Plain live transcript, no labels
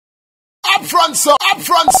upfront song,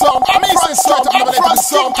 upfront song, upfront song, upfront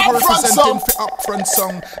song, upfront song, upfront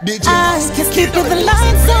song. DJ I can't sleep with the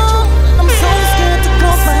lights on. I'm so scared to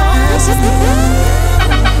close my eyes.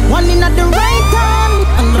 One in at the right time,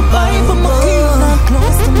 and the Bible my keys not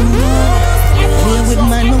close to me. Play with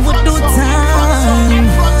mine, no would do time.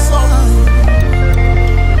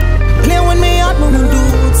 Play with me out, no would do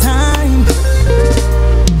time.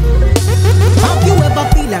 Have you ever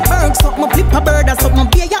feel like bird, something flip a bird or something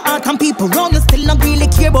bear your heart and people round you still not really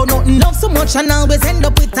care about nothing. Love so much and always end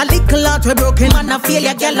up with a little heart we broken. Man I feel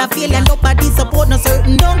ya, girl I feel ya, nobody support no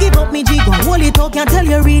certain. Don't give up me G, go hold it out, can't tell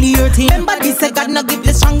you really hurting. Remember this said God not give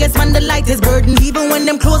the strongest man the lightest burden. Even when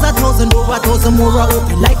them close 1,000 over 1,000 more are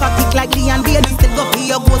open. Life a kick like Leon Bailey, still go for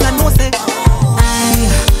your goals and no say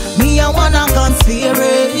me I wanna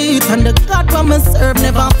conspirate, and the God when me serve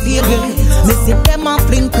never fail me. Me see them a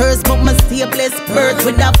fling curse, but me stay blessed. Birds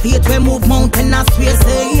with a faith we move mountain I swear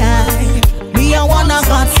say me I wanna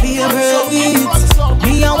conspirate,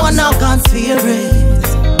 me I wanna conspirate.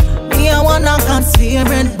 Me I wanna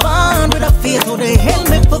conspirate, born with a faith, how the hell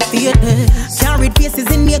me for faith. Carried faces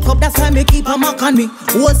in makeup, that's why me keep a mark on me.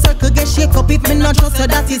 Whole circle get shake up, if me not trust you,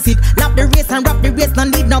 that is it. Lap the race and rap the race, no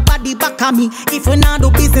need nobody back on me. If we not do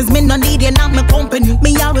business, me no need you, not my company.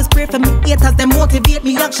 Me always pray for me haters, them motivate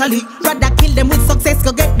me actually. Rather kill them with success,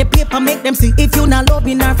 go get the paper, make them see. If you not love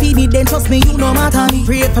me nor feed me, then trust me, you no matter me.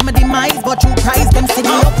 Pray for my demise, but you prize them, see me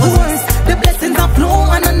up course. The blessings are flow,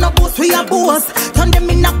 and I no boast, we are boast. Turn them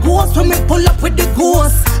in a ghost when we pull up with the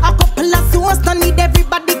ghost. A couple of souls, don't need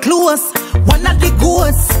everybody close. One of the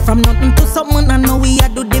ghosts, from nothing to someone, I know we a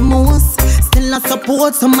do the most. Still not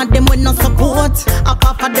support, some of them will not support. I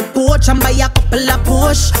pop at the porch and buy a couple of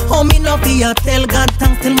push. Oh, me no fear, tell God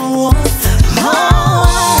thanks till my worst.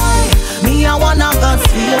 Me I wanna God's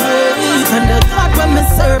spirit, and the God when me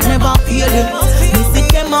serve never fail it. Me see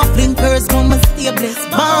them a fling curse, but me stay blessed.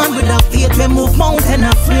 Born with a faith, we move mountain,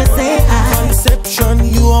 I swear say I. Exception,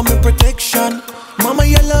 you are my protection. Mama,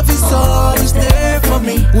 your love is always there for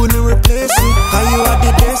me. Wouldn't replace it, how you are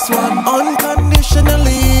the best one.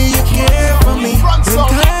 Unconditionally, you care for me. When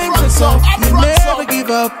times are tough, you never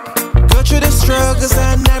give up. Go through the struggles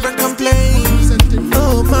and never complain.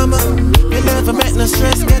 Oh mama, you never met no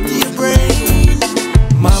stress get to your brain.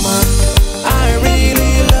 Mama, I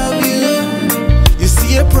really love you. You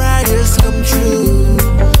see your prayers come true.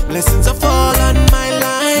 Blessings are fall on my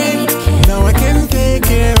life. Now I can take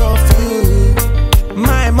care of you.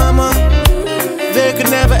 My mama, there could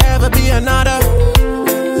never ever be another.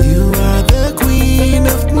 You are the queen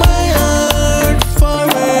of my heart,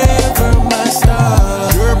 forever my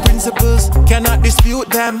star. Your principles cannot dispute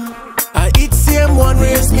them. It's same one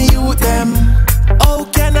raised me with them. How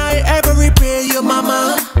can I ever repay you,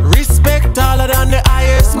 mama? Respect taller than the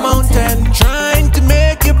highest mountain. Trying to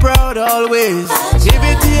make you proud always. Give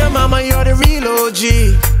it to your mama, you're the real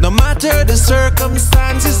OG. No matter the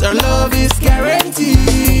circumstances, our love is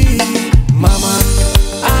guaranteed. Mama,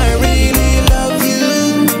 I really love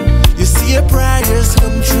you. You see your prayers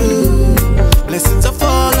come true. Blessings are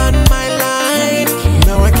fall on my life.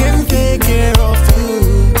 Now I can take care of you.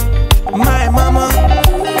 My mama,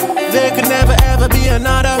 there could never ever be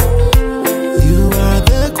another. You are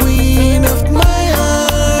the queen of my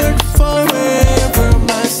heart, forever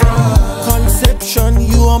my star. Conception,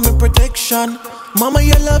 you are my protection. Mama,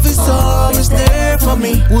 your love is always there for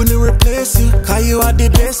me. Wouldn't replace you, cause you are the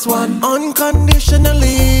best one.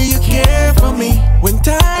 Unconditionally, you care for me. When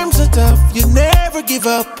times are tough, you never give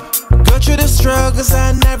up. Go through the struggles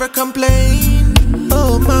and never complain.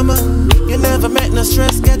 Oh mama, you never met no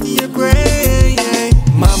stress get to your brain.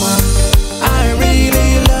 Mama, I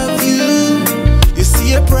really love you. You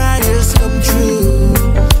see your prayers come true.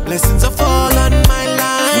 Blessings are fall on my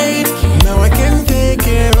life. Now I can take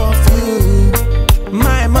care of you.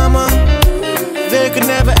 My mama, there could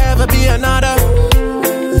never ever be another.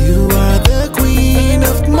 You are the queen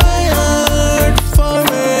of my heart,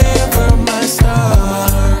 forever my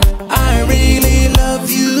star. I really love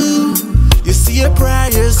you. You see your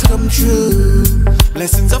prayers come true.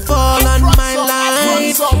 Blessings are fall on my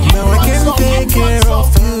life. Now I can take care of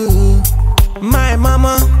you. My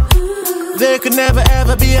mama, there could never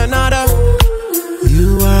ever be another.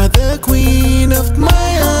 You are the queen of my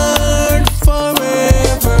heart,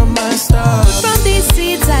 forever my star. From these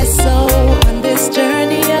seeds I sow on this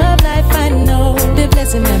journey of life, I know the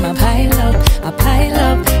blessing them I pile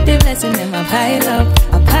up, the blessing them I pile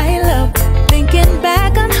up. Thinking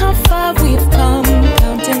back on how far we've come,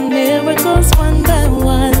 counting miracles one by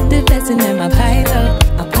one. The blessing them I pile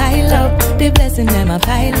up, the blessing them I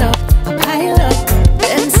pile up.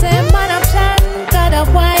 Then say man a plan, got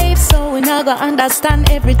a wife so understand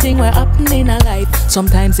everything we're happening in our life.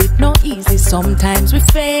 Sometimes it's not easy, sometimes we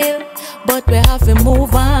fail, but we have to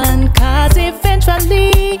move on, cause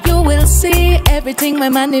eventually you will see everything we're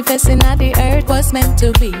manifesting at the earth was meant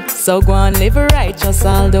to be. So go on, live righteous,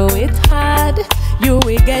 although it's hard, you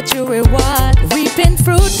will get your reward. Reaping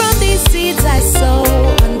fruit from these seeds I sow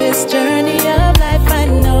on this journey of life. I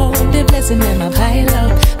know the blessing them I pile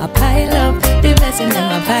up, the blessing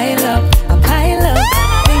them I pile up.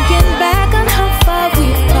 Thinking back on how far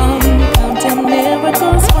we've come, counting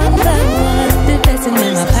miracles one by one. The blessing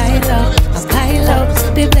them I pile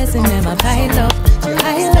up, the blessing them I pile up.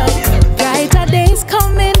 Brighter days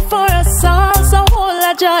coming for us all, so hold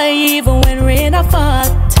our joy even when rain or fall.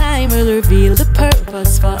 Time will reveal the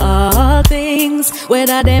purpose for all things,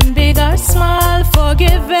 whether them big or small.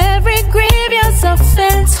 Forgive every grievous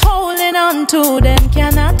offense, holding on to them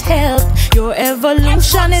cannot help. Your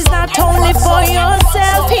evolution is not only for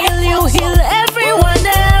yourself, heal you, heal everyone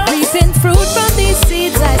else. Reaping fruit from these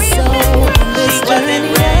seeds I sow on this journey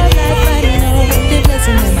of life. I know the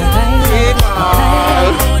blessing in my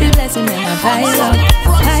pile, the blessing in my pile.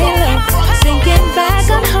 Thinking back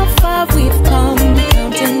on how far we've come,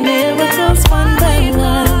 counting miracles one by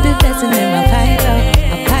one. The blessing in my pile,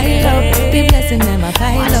 the blessing in my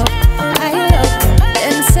pile.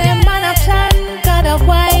 Then say man a plan, God a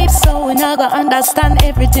wife, so we not gonna understand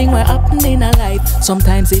everything we're happening in our life.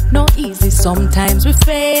 Sometimes it's not easy, sometimes we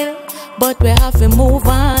fail, but we have to move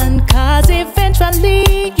on, cause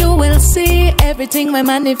eventually you will see everything we're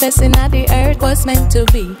manifesting at the earth was meant to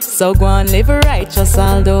be. So go on, live righteous,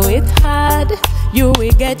 although it's hard, you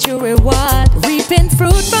will get your reward. Reaping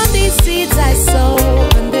fruit from these seeds I sow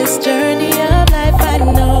on this journey of life. I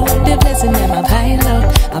know the blessing them I pile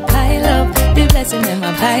up, the blessing them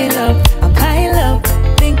I pile up.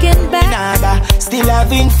 Thinking back, still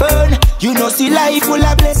having fun. You know, see life full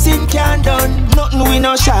of blessing can't done. Nothing we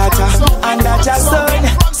no shatter, and that just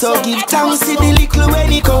done. So give thanks to the little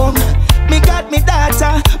when he come. Me got me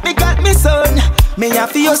daughter, me got me son. Me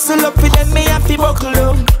have to hustle up for them, me have to buckle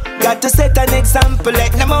down. Got to set an example,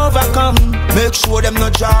 let them overcome. Make sure them no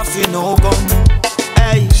draw for no gun.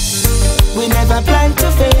 Hey, we never plan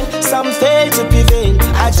to fail, some fail to prevail.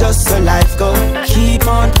 Adjust so life go. Keep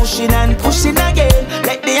on pushing and pushing again.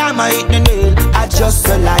 Let the hammer hit the nail. Adjust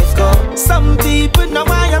so life go. Some people know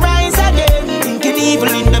why you rise again, thinking evil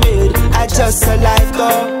in the mid. Adjust so life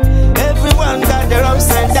go. Everyone got their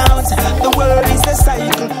ups and downs. The world is a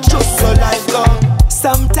cycle, just so life go.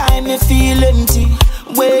 Sometimes you feel empty,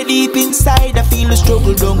 way deep inside I feel a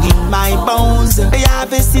struggle down in my bones. The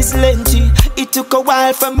harvest is plenty, it took a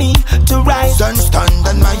while for me to rise and stand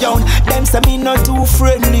on my own. Them say me not too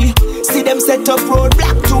friendly, see them set up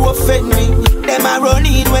roadblock to offend me. Them a run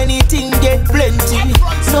in when anything get plenty,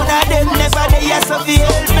 none of them never there so fi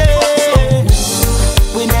help me.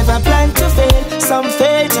 We never plan to fail, some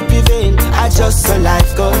fail to prevail. Adjust so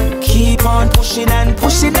life go. Keep on pushing and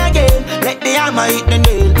pushing again. Let the hammer hit the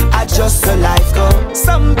nail. Adjust so life go.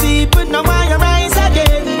 Some people know why you rise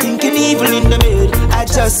again, thinking evil in the mid.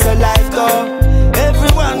 Adjust so life go.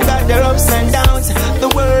 Everyone got their ups and downs.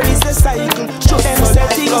 The world is a cycle. Show them say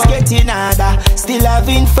things getting harder, still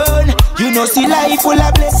having fun. You know, see life full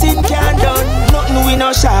of blessing can't done. Nothing we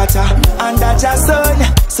no shatter, and that just done.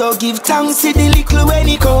 So give thanks to the little when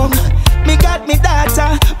he come. Me got me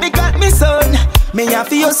daughter, me got me son. Me have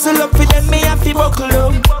to hustle up for them, me have to buckle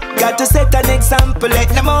down. Got to set an example, let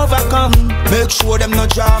them overcome. Make sure them no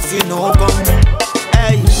draw for no gun.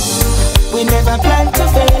 Hey, we never plan to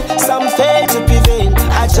fail, some fail to prevail.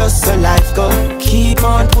 Adjust so life go. Keep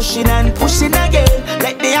on pushing and pushing again.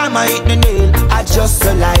 Let the hammer hit the nail. Adjust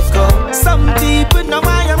so life go. Some people know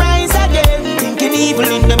why you rise again, thinking evil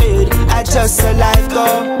in the mid. Adjust so life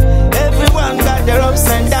go. Everyone got their ups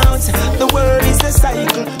and downs. The world is a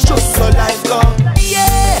cycle, just so life go.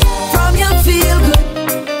 Yeah, from your feel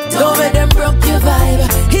good, don't let them broke your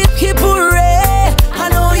vibe. Hip hip hooray, I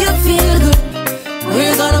know you feel good.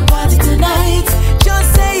 We're gonna party tonight.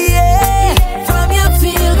 Just say yeah, from your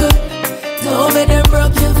feel good, don't let them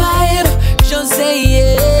broke your vibe. Just say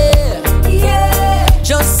yeah, yeah.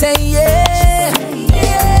 Just say yeah,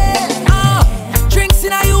 yeah. Drinks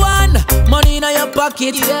in your hand, money in your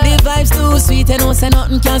pocket. Yeah. The vibes too sweet, you know say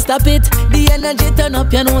nothing can stop it. The energy turn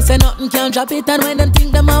up, you know say nothing can drop it. And when them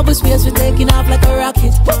think them have space, we taking off like a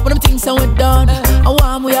rocket. When them things so we done, I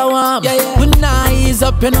warm, we are warm. Yeah, yeah. We not ease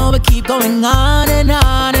up, you know we keep going on and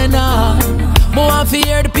on and on. More I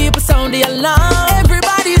hear the people sound the alarm.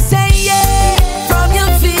 Everybody say yeah, from you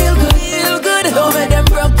feel good, don't let them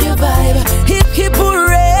broke your vibe. Hip hip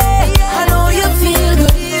hooray, I know you feel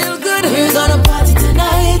good. We're gonna party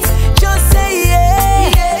tonight. Just say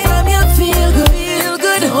yeah, from you feel good.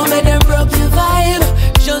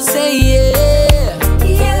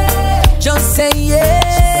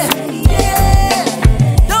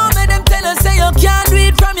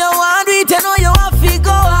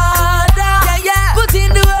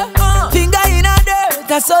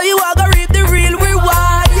 saw you are gonna reap the real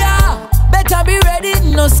reward, yeah. Better be ready,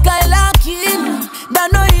 no skylarking.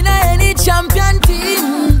 Don't know in any champion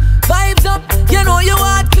team. Vibes up, you know you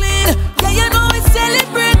are clean. Yeah, you know it's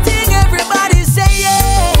celebrating. Everybody say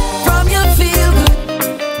yeah. From you feel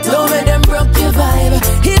good, don't make them broke your vibe.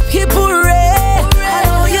 Hip hip hooray, I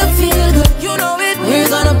know you feel good. You know it, we're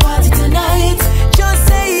gonna party tonight. Just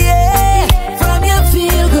say yeah. From you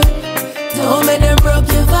feel good, don't make them broke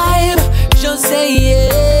your vibe. Just say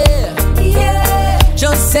yeah, yeah.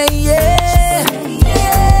 Just say yeah,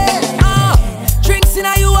 yeah. Drinks in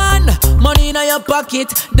your hand, money in your pocket.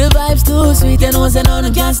 The vibes too sweet, you know say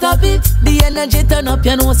nothing can stop it. The energy turn up,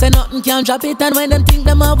 you know say nothing can drop it. And when them think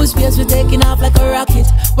them have space, we taking off like a rocket.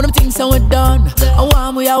 When them think so we're done, I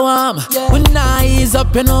warm, we are warm. When night is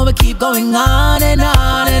up, you know we keep going on and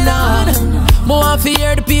on and on. More to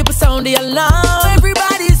hear the people sound the alarm.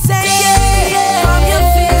 Everybody say yeah, from you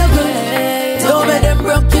feel good. Don't make them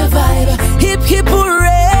broke your vibe. Hip hip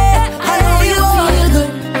hooray, I know you feel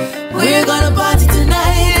good. We're gonna party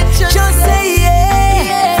tonight. Just say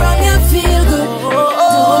yeah, from you feel good.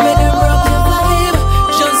 Don't make them broke your vibe.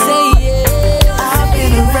 Just say yeah. I've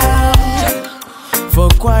been around for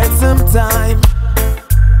quite some time,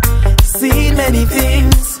 seen many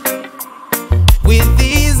things with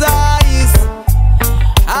these eyes.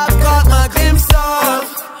 I've caught my glimpse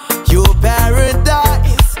of your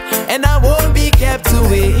paradise, and I won't be kept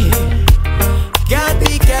away. Can't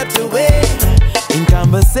be kept away. In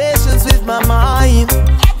conversations with my mind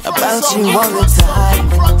about you all the time.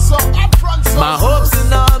 My hopes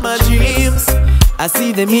and all my dreams, I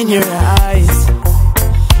see them in your eyes.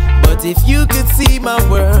 But if you could see my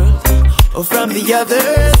world, or from the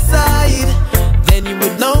other side, then you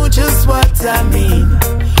would know just what I mean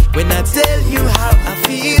when I tell you how I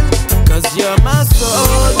feel. Cause you're my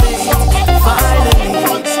soulmate.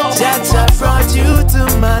 Finally, Jaja brought you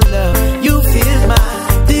to my love. You feel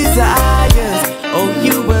my desires. Oh,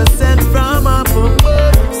 you were sent from up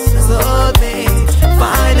above. Soulmate.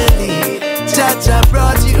 Finally, Jaja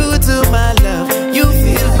brought you to my love. You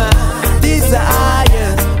feel my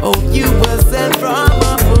desires. Oh, you were sent from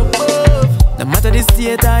up above. No matter the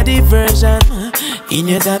state or the version, in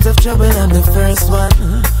your times of trouble, I'm the first one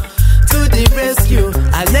to the rescue.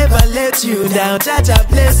 I'll never let you down. Jaja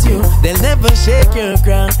bless you. They'll never shake your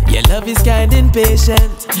crown. Your love is kind and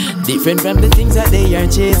patient, different from the things that they are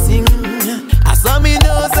chasing. I saw me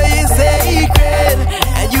know say it's sacred,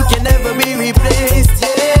 and you can never be replaced.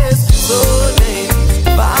 Yes, so late.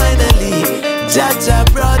 Finally, Jaja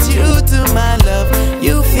brought you to my love.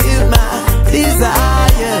 You feel my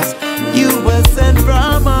desires. You were sent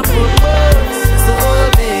from up above. So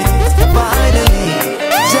late. Finally,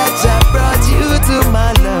 Jaja brought you to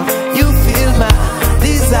my love. You feel my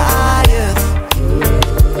desires.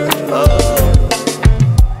 Oh,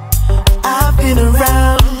 I've been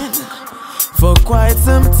around for quite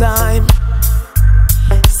some time,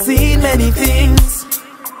 seen many things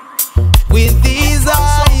with these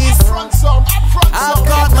eyes. I've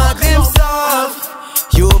got my glimpse of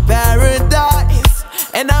your paradise,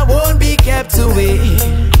 and I won't be kept away.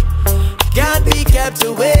 Can't be kept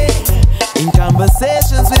away. In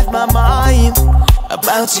conversations with my mind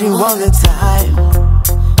about you all the time.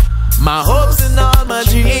 My hopes and all my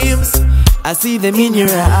dreams, I see them in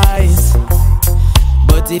your eyes.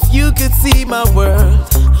 But if you could see my world,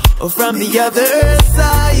 or from the other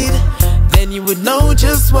side, then you would know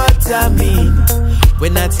just what I mean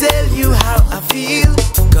when I tell you how I feel.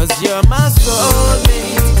 Cause you're my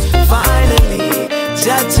soulmate. Finally,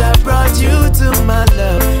 Jaja brought you to my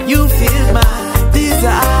love. You feel my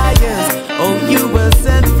desires. Oh, you were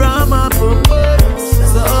sent from up above.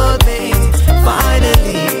 Soulmate.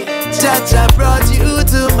 Finally, Jaja brought you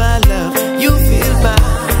to my love. You feel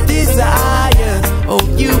my desires. Oh,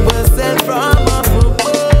 you were sent from up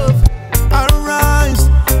above. I rise,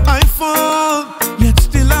 I fall, yet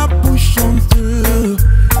still I push on through.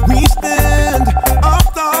 We stand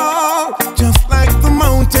up tall, just like the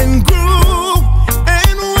mountain.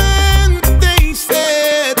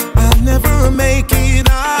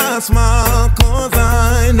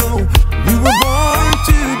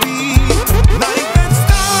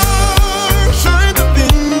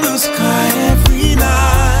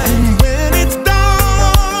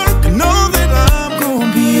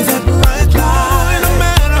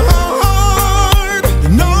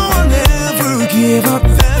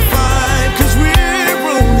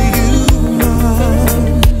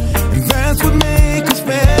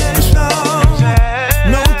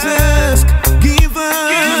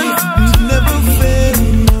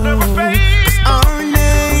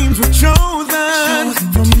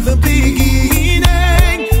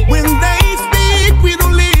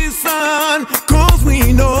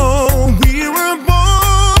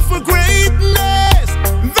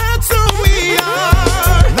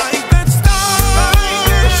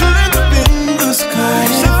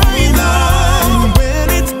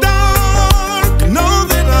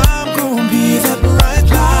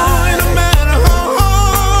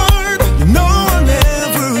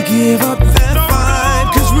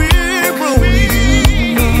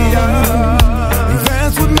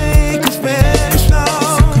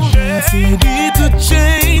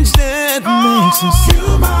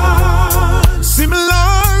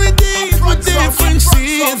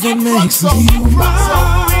 We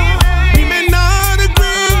may not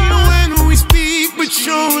agree when we speak, but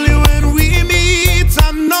surely when we meet,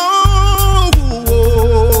 I know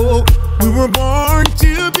we were born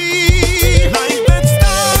to be like that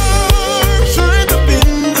star, shine up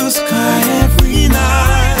in the sky every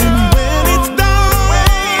night. And when it's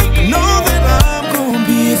dark, know that I'm gonna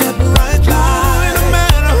be that bright light. No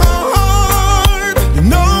matter how hard, you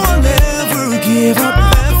know I'll never give up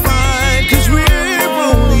that fight, 'cause we're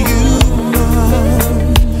only human,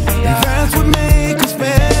 and that's what makes us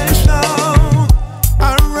special.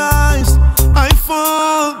 I rise, I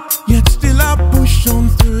fall, yet still I push on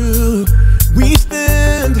through. We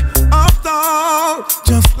stand up tall,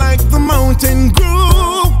 just like the mountain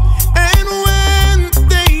grew. And when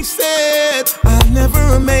they said I'll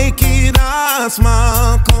never make it, I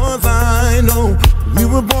smile, 'cause I know we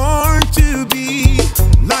were born to be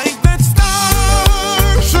like that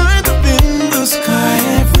star, shine up in the sky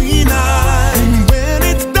every night. And when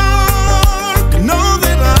it's dark, know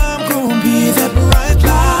that I'm gonna be that bright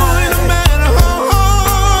light. No matter how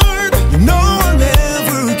hard, you know I'll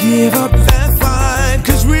never give up that fight,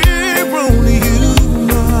 'cause we're only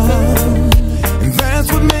human, and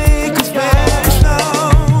that's what makes us special.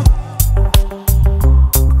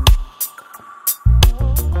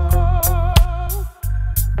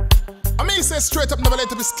 I mean, say straight up, never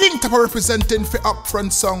let it be King Top representing for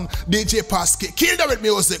Upfront Song, DJ Pasky. Kill them with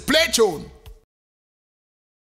music, play tune.